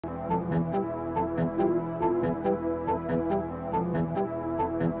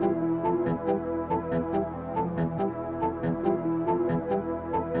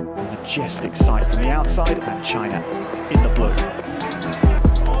majestic sight from the outside, and China in the blue.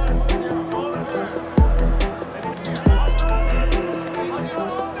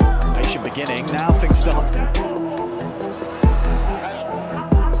 Patient beginning, now things start.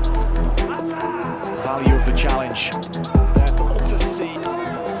 Value of the challenge, there for all to see.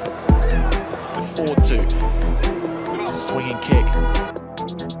 Forward to swinging kick.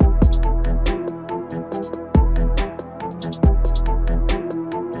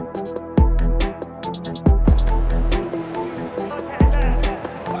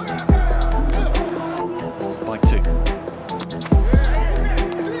 By 2.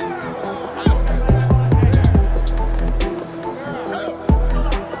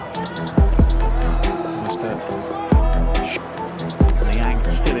 Liang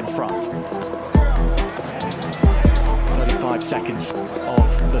still in front. 35 seconds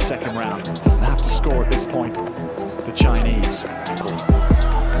of the second round. Doesn't have to score at this point. The Chinese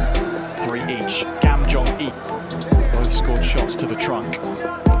 3 each. Gam Jong-yi both scored shots to the trunk.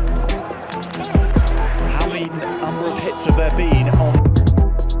 How many number of hits have there been on?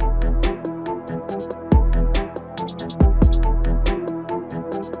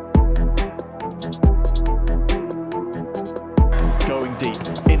 Going deep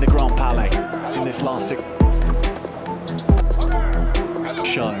in the Grand Palais in this last 6.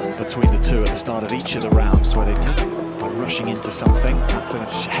 Shown between the two at the start of each of the rounds, where they take by rushing into something. That's a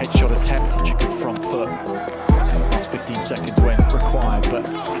headshot attempt and you can front foot. Last 15 seconds when required, but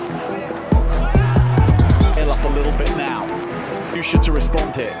ill up a little bit now. Yushuai to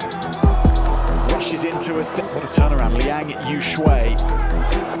respond here. Rushes into it. What a turnaround. Liang, Yushuai.